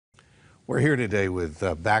We're here today with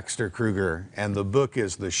Baxter Kruger, and the book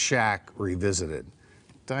is The Shack Revisited.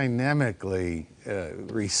 Dynamically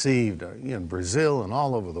received in Brazil and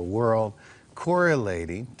all over the world,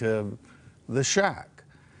 correlating to the shack.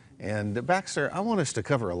 And Baxter, I want us to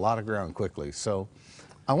cover a lot of ground quickly. So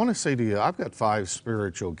I want to say to you, I've got 5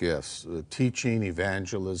 spiritual gifts: teaching,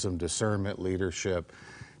 evangelism, discernment, leadership,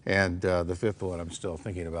 and the 5th one I'm still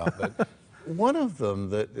thinking about. But one of them,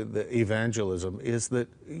 the evangelism, is that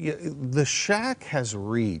the shack has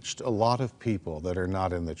reached a lot of people that are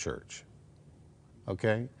not in the church.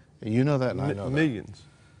 Okay? And you know that, and I know millions.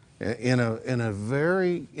 That. In a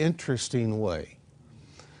very interesting way.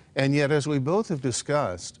 And yet, as we both have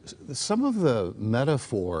discussed, some of the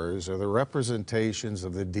metaphors or the representations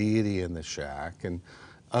of the deity in the shack and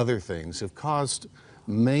other things have caused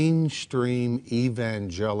mainstream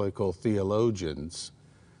evangelical theologians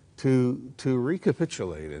to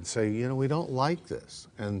recapitulate and say, you know, we don't like this,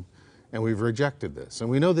 and we've rejected this. And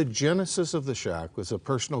we know the genesis of the shack was a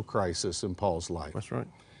personal crisis in Paul's life. That's right.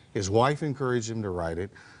 His wife encouraged him to write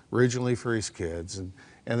it, originally for his kids, and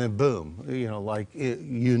then boom, you know, like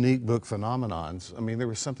unique book phenomenons. I mean, there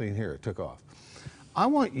was something here, it took off. I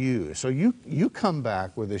want you, so you come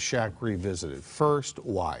back with The Shack Revisited. First,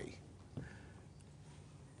 why?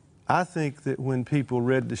 I think that when people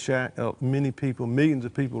read The Shack, many people, millions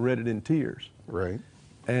of people read it in tears. Right.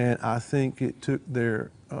 And I think it took their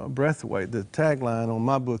breath away. The tagline on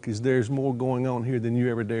my book is, "There's more going on here than you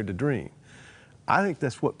ever dared to dream." I think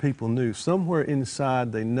that's what people knew. Somewhere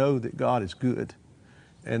inside, they know that God is good,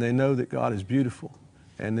 and they know that God is beautiful,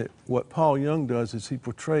 and that what Paul Young does is he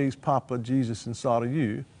portrays Papa Jesus inside of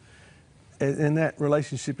you, and that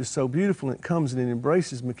relationship is so beautiful, and it comes and it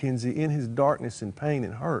embraces Mackenzie in his darkness and pain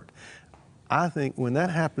and hurt. I think when that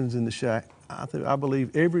happens in the shack, I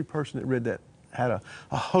believe every person that read that had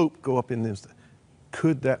a hope go up in them.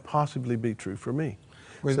 Could that possibly be true for me?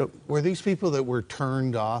 Were these people that were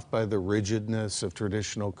turned off by the rigidness of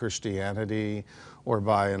traditional Christianity or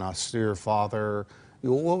by an austere father?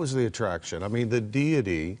 What was the attraction? I mean, the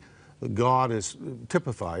deity, God, is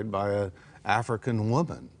typified by an African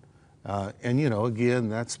woman. And, you know, again,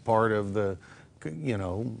 that's part of the, you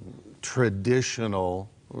know, traditional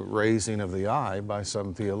raising of the eye by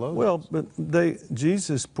some theologians. Well, but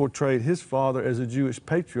Jesus portrayed his father as a Jewish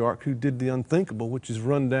patriarch who did the unthinkable, which is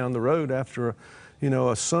run down the road after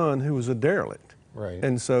a son who was a derelict. Right.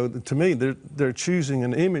 And so, to me, they're choosing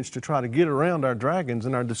an image to try to get around our dragons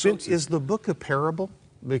and our defenses. So is the book a parable?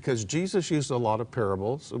 Because Jesus used a lot of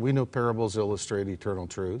parables. We know parables illustrate eternal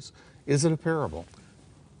truths. Is it a parable?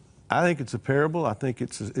 I think it's a parable. I think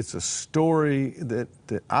it's a story that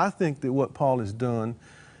I think that what Paul has done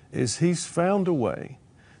is he's found a way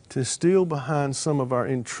to steal behind some of our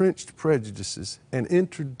entrenched prejudices and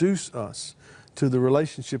introduce us to the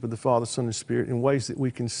relationship of the Father, Son, and Spirit in ways that we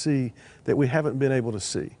can see that we haven't been able to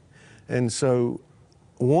see. And so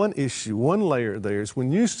one issue, one layer there is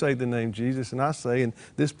when you say the name Jesus and I say, and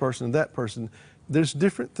this person and that person, there's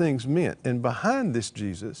different things meant. And behind this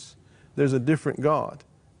Jesus, there's a different God.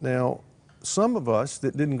 Now, some of us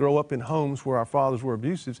that didn't grow up in homes where our fathers were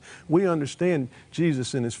abusive, we understand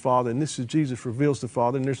Jesus and his Father, and this is Jesus reveals the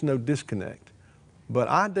Father, and there's no disconnect. But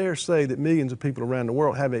I dare say that millions of people around the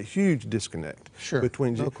world have a huge disconnect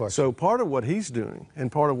between Jesus. No so part of what he's doing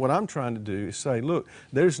and part of what I'm trying to do is say, look,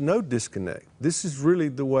 there's no disconnect. This is really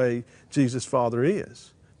the way Jesus' Father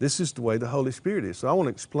is. This is the way the Holy Spirit is. So I want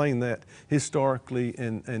to explain that historically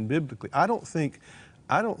and biblically. I don't think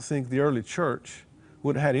the early church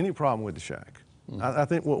would have had any problem with the shack. I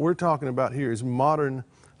think what we're talking about here is modern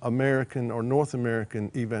American or North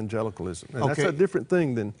American evangelicalism. And that's a different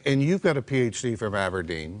thing than... And you've got a PhD from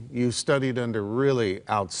Aberdeen. You studied under really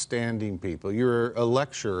outstanding people. You're a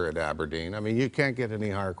lecturer at Aberdeen. I mean, you can't get any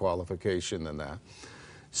higher qualification than that.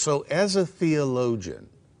 So as a theologian,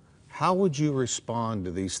 how would you respond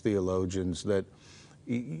to these theologians that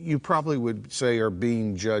you probably would say are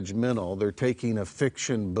being judgmental? They're taking a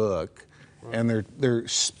fiction book and they're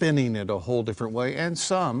spinning it a whole different way, and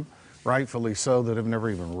some, rightfully so, that have never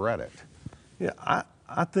even read it. Yeah,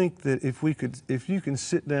 I think that if you can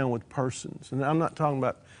sit down with persons, and I'm not talking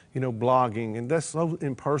about, blogging, and that's so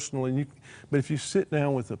impersonal, but if you sit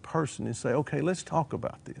down with a person and say, okay, let's talk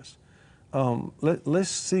about this. Let's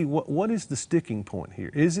see what is the sticking point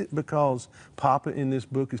here. Is it because Papa in this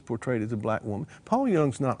book is portrayed as a black woman? Paul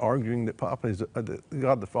Young's not arguing that Papa is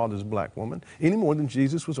God the Father is a black woman any more than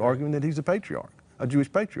Jesus was arguing that he's a patriarch, a Jewish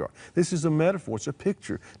patriarch. This is a metaphor. It's a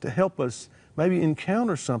picture to help us maybe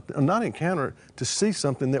encounter something, or not encounter, to see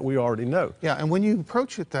something that we already know. Yeah, and when you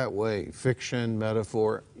approach it that way, fiction,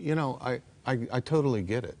 metaphor, I totally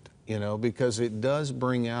get it, because it does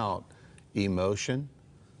bring out emotion.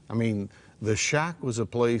 I mean, the shack was a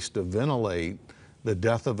place to ventilate the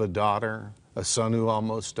death of a daughter, a son who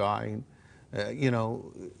almost died. You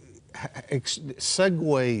know,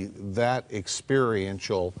 segue that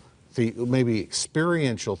maybe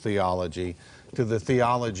experiential theology to the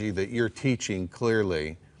theology that you're teaching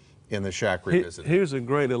clearly in the Shack Revisited. Here's a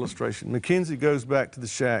great illustration. Mackenzie goes back to the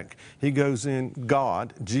shack. He goes in,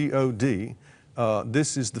 God, G-O-D.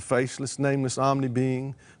 This is the faceless, nameless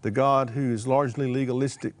omni-being, the God who is largely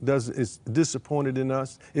legalistic, is disappointed in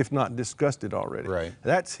us, if not disgusted already. Right.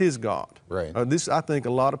 That's his God. Right. I think a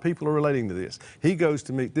lot of people are relating to this. He goes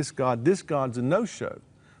to meet this God. This God's a no-show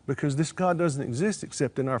because this God doesn't exist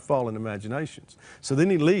except in our fallen imaginations. So then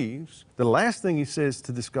he leaves. The last thing he says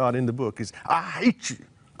to this God in the book is, I hate you.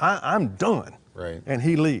 I'm done. Right. And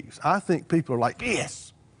he leaves. I think people are like,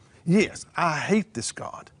 yes, I hate this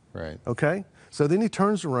God. Right. Okay? So then he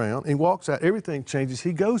turns around and walks out. Everything changes.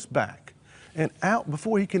 He goes back. And out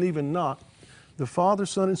before he can even knock, the Father,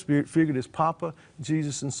 Son, and Spirit, figured as Papa,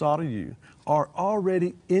 Jesus, and Saw to you, are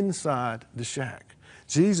already inside the shack.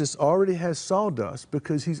 Jesus already has sawdust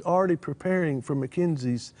because he's already preparing for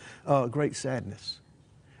Mackenzie's great sadness.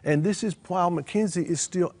 And this is while Mackenzie is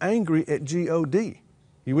still angry at G-O-D.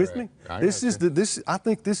 You with me? I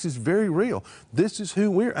think this is very real. This is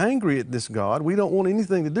who we're angry at this God. We don't want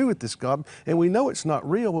anything to do with this God, and we know it's not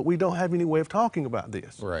real, but we don't have any way of talking about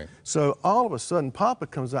this. Right. So all of a sudden, Papa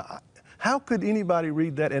comes out. How could anybody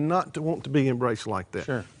read that and not to want to be embraced like that?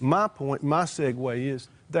 Sure. My point, my segue is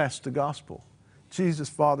that's the gospel. Jesus'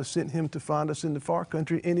 Father sent him to find us in the far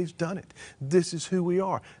country, and he's done it. This is who we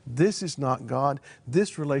are. This is not God.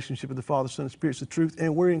 This relationship with the Father, Son, and Spirit is the truth,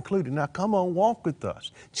 and we're included. Now, come on, walk with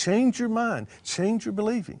us. Change your mind. Change your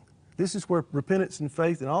believing. This is where repentance and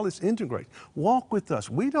faith and all this integrates. Walk with us.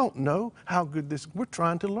 We don't know how good this, we're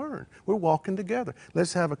trying to learn. We're walking together.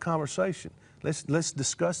 Let's have a conversation. Let's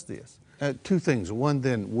discuss this. Two things. One,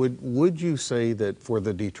 then, would you say that for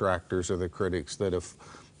the detractors or the critics that if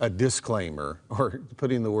a disclaimer or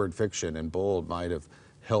putting the word fiction in bold might have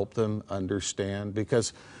helped them understand?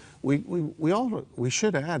 Because we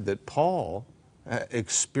should add that Paul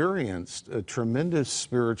experienced a tremendous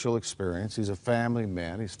spiritual experience. He's a family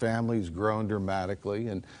man. His family's grown dramatically,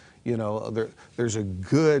 and you know there's a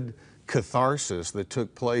good catharsis that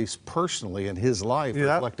took place personally in his life,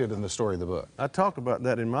 reflected in the story of the book. I talk about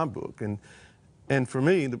that in my book, and for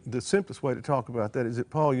me, the simplest way to talk about that is that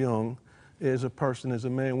Paul Young, as a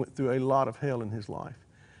man, went through a lot of hell in his life.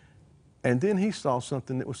 And then he saw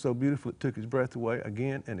something that was so beautiful it took his breath away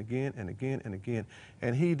again and again and again and again.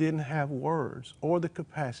 And he didn't have words or the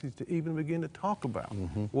capacity to even begin to talk about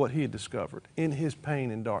what he had discovered in his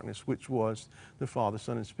pain and darkness, which was the Father,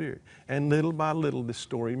 Son, and Spirit. And little by little, this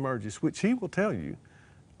story emerges, which he will tell you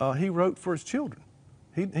he wrote for his children.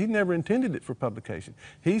 He never intended it for publication.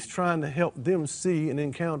 He's trying to help them see and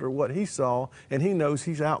encounter what he saw, and he knows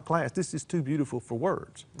he's outclassed. This is too beautiful for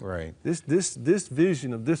words. Right. This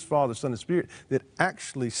vision of this Father, Son, and Spirit that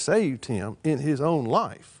actually saved him in his own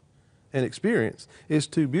life and experience is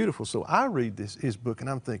too beautiful. So I read his book, and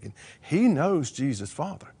I'm thinking, he knows Jesus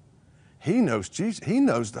Father. He knows Jesus. He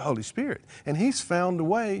knows the Holy Spirit. And he's found a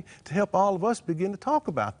way to help all of us begin to talk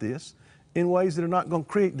about this in ways that are not going to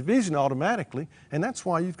create division automatically. And that's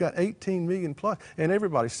why you've got 18 million plus. And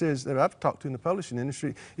everybody says that I've talked to in the publishing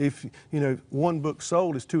industry, if one book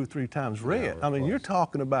sold is 2 or 3 times read. I mean, you're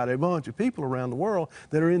talking about a bunch of people around the world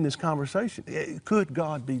that are in this conversation. Could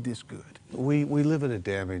God be this good? We live in a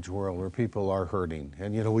damaged world where people are hurting.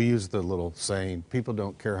 And we use the little saying, people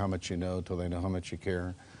don't care how much you know till they know how much you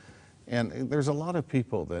care. And there's a lot of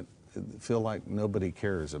people that feel like nobody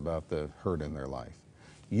cares about the hurt in their life.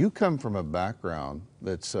 You come from a background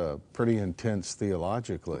that's pretty intense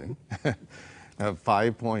theologically, a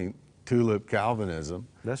 5-point tulip Calvinism.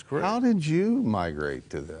 That's correct. How did you migrate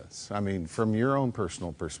to this? I mean, from your own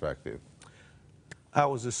personal perspective. I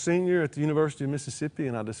was a senior at the University of Mississippi,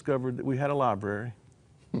 and I discovered that we had a library.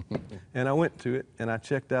 And I went to it, and I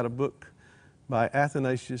checked out a book by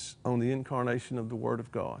Athanasius on the incarnation of the Word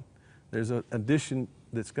of God. There's an edition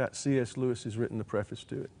that's got C.S. Lewis has written the preface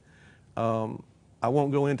to it. I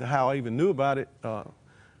won't go into how I even knew about it,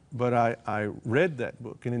 but I read that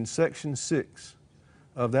book, and in section 6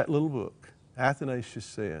 of that little book, Athanasius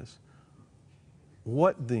says,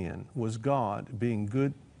 "What then was God being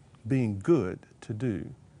good to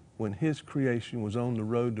do when his creation was on the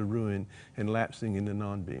road to ruin and lapsing into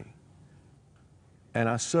non-being?" And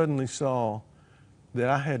I suddenly saw that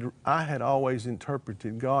I had always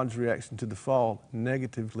interpreted God's reaction to the fall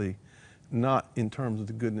negatively, not in terms of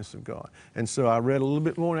the goodness of God. And so I read a little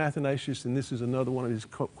bit more in Athanasius, and this is another one of his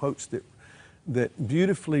quotes that that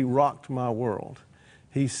beautifully rocked my world.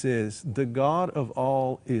 He says, the God of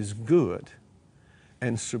all is good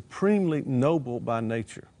and supremely noble by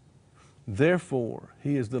nature. Therefore,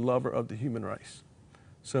 he is the lover of the human race.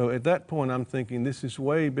 So at that point, I'm thinking this is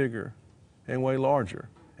way bigger and way larger.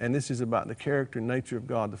 And this is about the character and nature of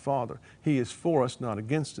God the Father. He is for us, not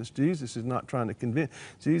against us. Jesus is not trying to convince.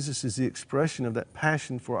 Jesus is the expression of that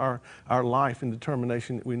passion for our life and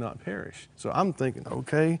determination that we not perish. So I'm thinking,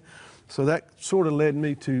 okay. So that sort of led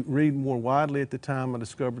me to read more widely. At the time, I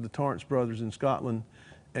discovered the Torrance brothers in Scotland,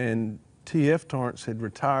 and T.F. Torrance had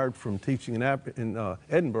retired from teaching in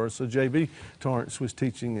Edinburgh, so J.B. Torrance was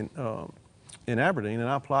teaching in Aberdeen, and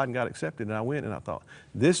I applied and got accepted, and I went, and I thought,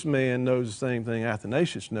 this man knows the same thing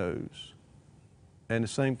Athanasius knows, and the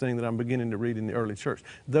same thing that I'm beginning to read in the early church.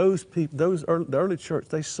 Those people, the early church,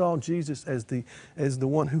 they saw Jesus as the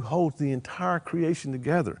one who holds the entire creation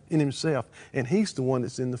together in himself, and he's the one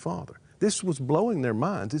that's in the Father. This was blowing their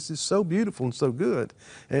minds. This is so beautiful and so good,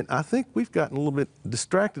 and I think we've gotten a little bit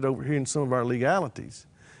distracted over here in some of our legalities.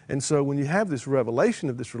 And so when you have this revelation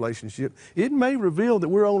of this relationship, it may reveal that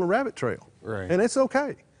we're on a rabbit trail. Right. And it's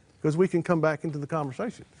okay, because we can come back into the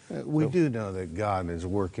conversation. We do know that God is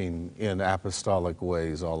working in apostolic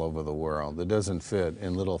ways all over the world that doesn't fit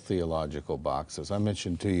in little theological boxes. I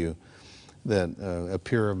mentioned to you that a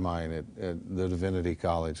peer of mine at the Divinity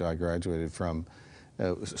College I graduated from,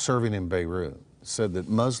 serving in Beirut, said that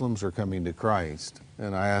Muslims are coming to Christ.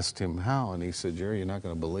 And I asked him how, and he said, Jerry, you're not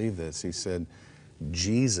going to believe this. He said,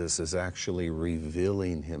 Jesus is actually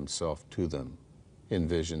revealing himself to them in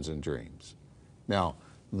visions and dreams. Now,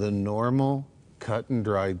 the normal cut and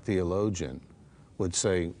dried theologian would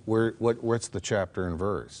say, what's the chapter and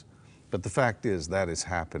verse? But the fact is that is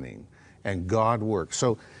happening, and God works.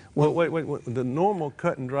 So, well, wait. The normal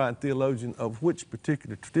cut and dried theologian of which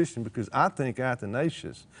particular tradition? Because I think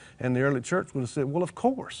Athanasius and the early church would have said, well, of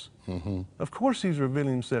course. Mm-hmm. Of course he's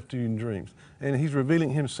revealing himself to you in dreams, and he's revealing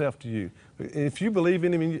himself to you. If you believe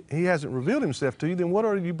in him and he hasn't revealed himself to you, then what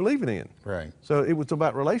are you believing in? Right. So it was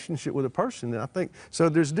about relationship with a person, and I think, so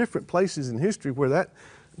there's different places in history where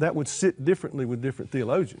that would sit differently with different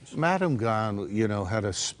theologians. Madame Gahn, you know, had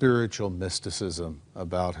a spiritual mysticism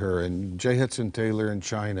about her, and J. Hudson Taylor in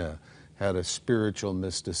China had a spiritual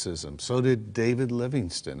mysticism. So did David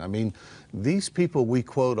Livingstone. I mean, these people we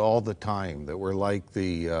quote all the time that were like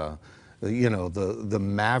the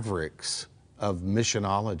mavericks of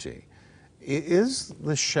missionology. Is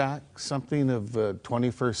the shack something of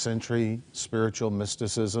 21st century spiritual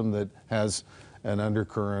mysticism that has an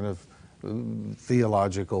undercurrent of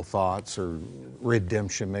theological thoughts or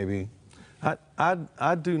redemption maybe?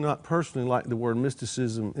 I do not personally like the word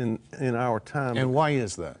mysticism in our time. And why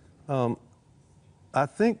is that? I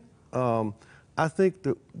think the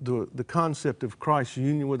concept of Christ's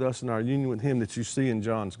union with us and our union with him that you see in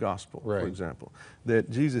John's gospel, right, for example, that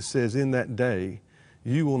Jesus says in that day,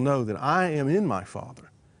 you will know that I am in my Father,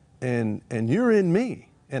 and you're in me,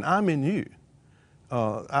 and I'm in you.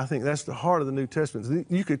 I think that's the heart of the New Testament.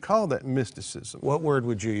 You could call that mysticism. What word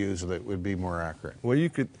would you use that would be more accurate? Well, you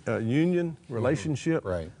could, union, relationship,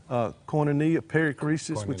 right, koinonia,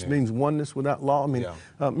 perichoresis, which means oneness without law. I mean,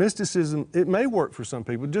 mysticism, it may work for some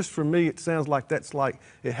people. Just for me, it sounds like that's like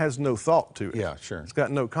it has no thought to it. Yeah, sure. It's got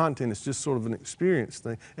no content. It's just sort of an experience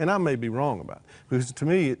thing. And I may be wrong about it. Because to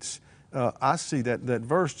me, it's, I see that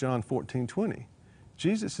verse, John 14:20.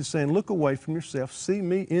 Jesus is saying, look away from yourself, see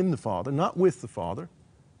me in the Father, not with the Father.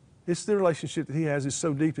 It's the relationship that he has is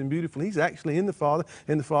so deep and beautiful. He's actually in the Father,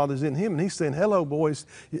 and the Father's in him. And he's saying, hello, boys,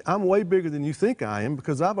 I'm way bigger than you think I am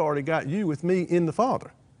because I've already got you with me in the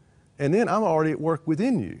Father. And then I'm already at work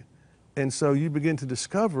within you. And so you begin to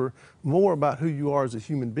discover more about who you are as a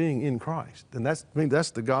human being in Christ. And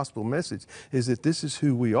that's the gospel message, is that this is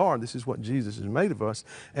who we are. This is what Jesus has made of us.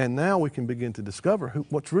 And now we can begin to discover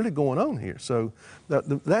what's really going on here. So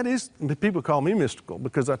that is, people call me mystical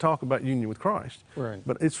because I talk about union with Christ. Right.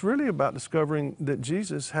 But it's really about discovering that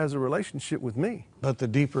Jesus has a relationship with me. But the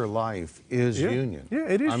deeper life is union. Yeah,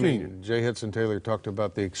 it is union. I mean, J. Hudson Taylor talked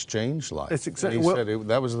about the exchange life. It's exactly, he said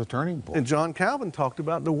that was the turning point. And John Calvin talked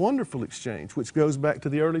about the wonderful exchange, which goes back to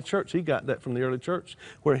the early church. He got that from the early church,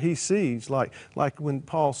 where he sees, like when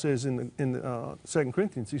Paul says in 2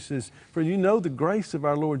 Corinthians, he says, for you know the grace of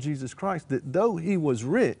our Lord Jesus Christ, that though he was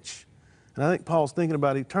rich, and I think Paul's thinking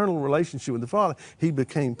about eternal relationship with the Father, he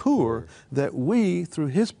became poor, that we, through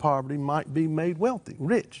his poverty, might be made wealthy,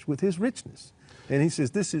 rich, with his richness. And he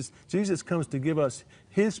says, Jesus comes to give us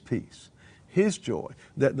his peace, his joy,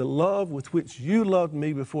 that the love with which you loved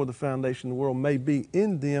me before the foundation of the world may be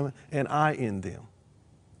in them and I in them.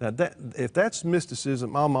 Now, if that's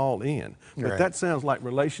mysticism, I'm all in. But Right. that sounds like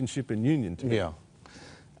relationship and union to me. Yeah.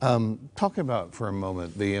 Talk about for a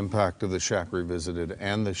moment the impact of the Shack Revisited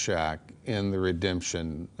and the Shack in the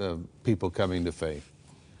redemption of people coming to faith.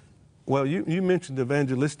 Well, you mentioned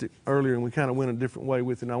evangelistic earlier, and we kind of went a different way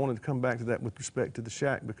with it, and I wanted to come back to that with respect to the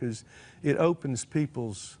Shack, because it opens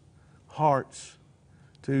people's hearts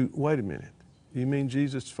to, wait a minute, you mean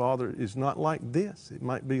Jesus' Father is not like this? It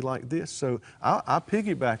might be like this. So I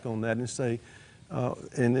piggyback on that and say,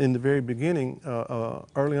 in the very beginning,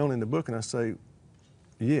 early on in the book, and I say,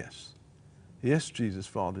 yes, Jesus'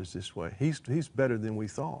 Father is this way. He's better than we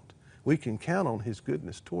thought. We can count on His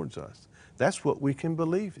goodness towards us. That's what we can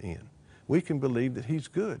believe in. We can believe that He's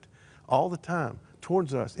good all the time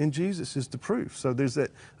towards us, and Jesus is the proof. So there's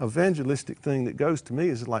that evangelistic thing that goes to me,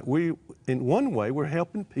 is like in one way, we're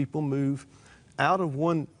helping people move out of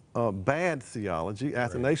one bad theology,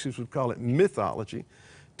 Athanasius would call it mythology,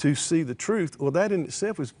 to see the truth. Well, that in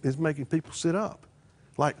itself is making people sit up.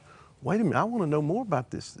 Like, wait a minute, I want to know more about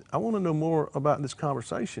this. I want to know more about this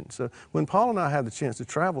conversation. So when Paul and I have the chance to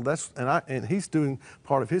travel, and he's doing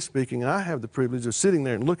part of his speaking, and I have the privilege of sitting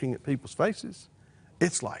there and looking at people's faces,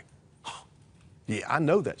 it's like, oh, yeah, I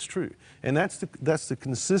know that's true. And that's the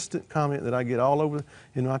consistent comment that I get all over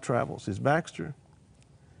in my travels is, Baxter,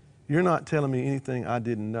 you're not telling me anything I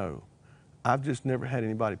didn't know. I've just never had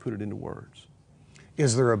anybody put it into words.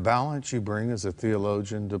 Is there a balance you bring as a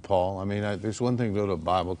theologian to Paul? I mean, there's one thing to go to a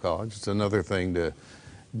Bible college. It's another thing to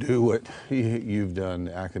do what you've done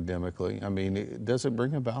academically. I mean, does it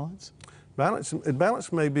bring a balance?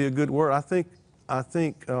 Balance may be a good word. I think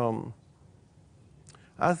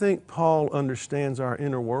Paul understands our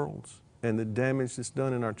inner worlds and the damage that's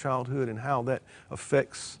done in our childhood and how that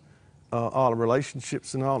affects all the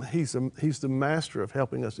relationships and all. He's the master of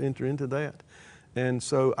helping us enter into that. And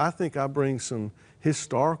so I think I bring some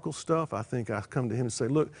historical stuff. I think I come to him and say,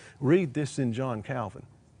 look, read this in John Calvin.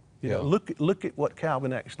 You know, look at what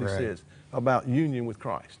Calvin actually says about union with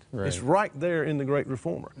Christ. It's right there in the Great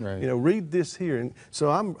Reformer. You know, read this here. And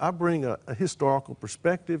so I bring a historical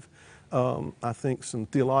perspective. I think some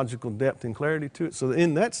theological depth and clarity to it. So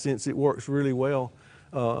in that sense, it works really well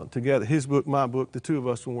together. His book, my book, the two of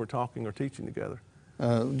us when we're talking or teaching together.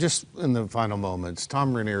 Just in the final moments,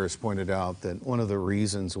 Tom Rainier has pointed out that one of the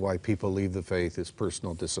reasons why people leave the faith is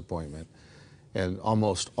personal disappointment. And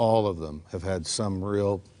almost all of them have had some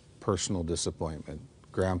real personal disappointment.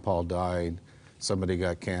 Grandpa died, somebody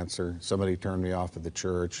got cancer, somebody turned me off at the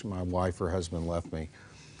church, my wife or husband left me.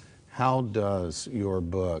 How does your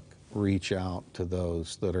book reach out to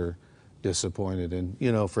those that are disappointed? And,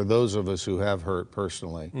 you know, for those of us who have hurt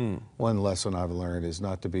personally, one lesson I've learned is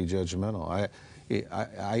not to be judgmental.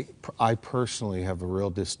 I personally have a real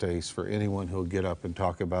distaste for anyone who'll get up and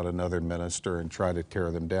talk about another minister and try to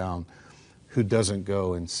tear them down, who doesn't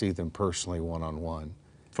go and see them personally one-on-one.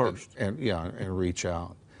 First. And reach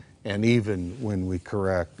out. And even when we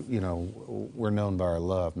correct, you know, we're known by our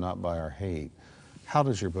love, not by our hate. How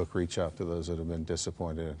does your book reach out to those that have been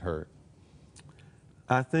disappointed and hurt?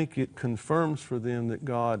 I think it confirms for them that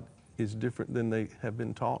God is different than they have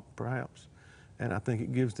been taught, perhaps. And I think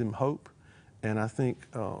it gives them hope. And I think,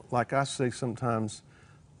 like I say sometimes,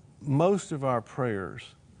 most of our prayers,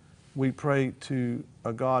 we pray to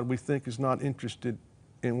a God we think is not interested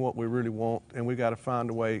in what we really want, and we got to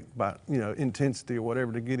find a way by, you know, intensity or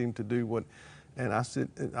whatever to get Him to do what. And I said,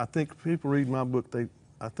 I think if people read my book,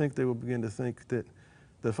 I think they will begin to think that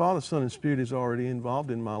the Father, Son, and Spirit is already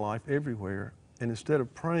involved in my life everywhere. And instead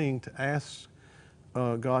of praying to ask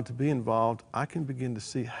God to be involved, I can begin to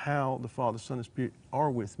see how the Father, Son, and Spirit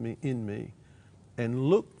are with me, in me, and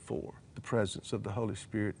look for the presence of the Holy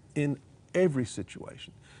Spirit in every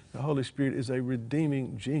situation. The Holy Spirit is a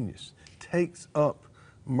redeeming genius, takes up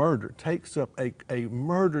murder, takes up a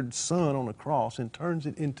murdered son on a cross and turns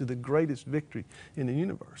it into the greatest victory in the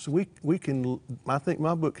universe. So we can, I think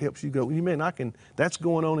my book helps you go, you mean that's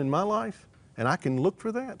going on in my life, and I can look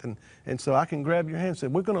for that. And so I can grab your hand and say,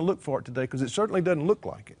 we're going to look for it today, because it certainly doesn't look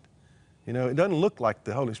like it. You know, it doesn't look like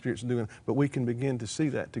the Holy Spirit's doing it, but we can begin to see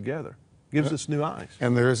that together. Gives us new eyes.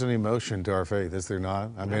 And there is an emotion to our faith, is there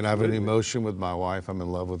not? I mean, I have an emotion with my wife. I'm in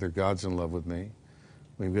love with her. God's in love with me.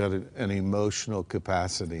 We've got an emotional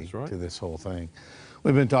capacity to this whole thing.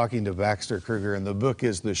 We've been talking to Baxter Kruger, and the book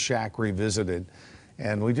is The Shack Revisited.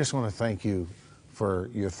 And we just want to thank you for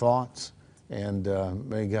your thoughts, and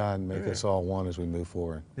may God make us all one as we move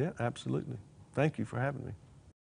forward. Yeah, absolutely. Thank you for having me.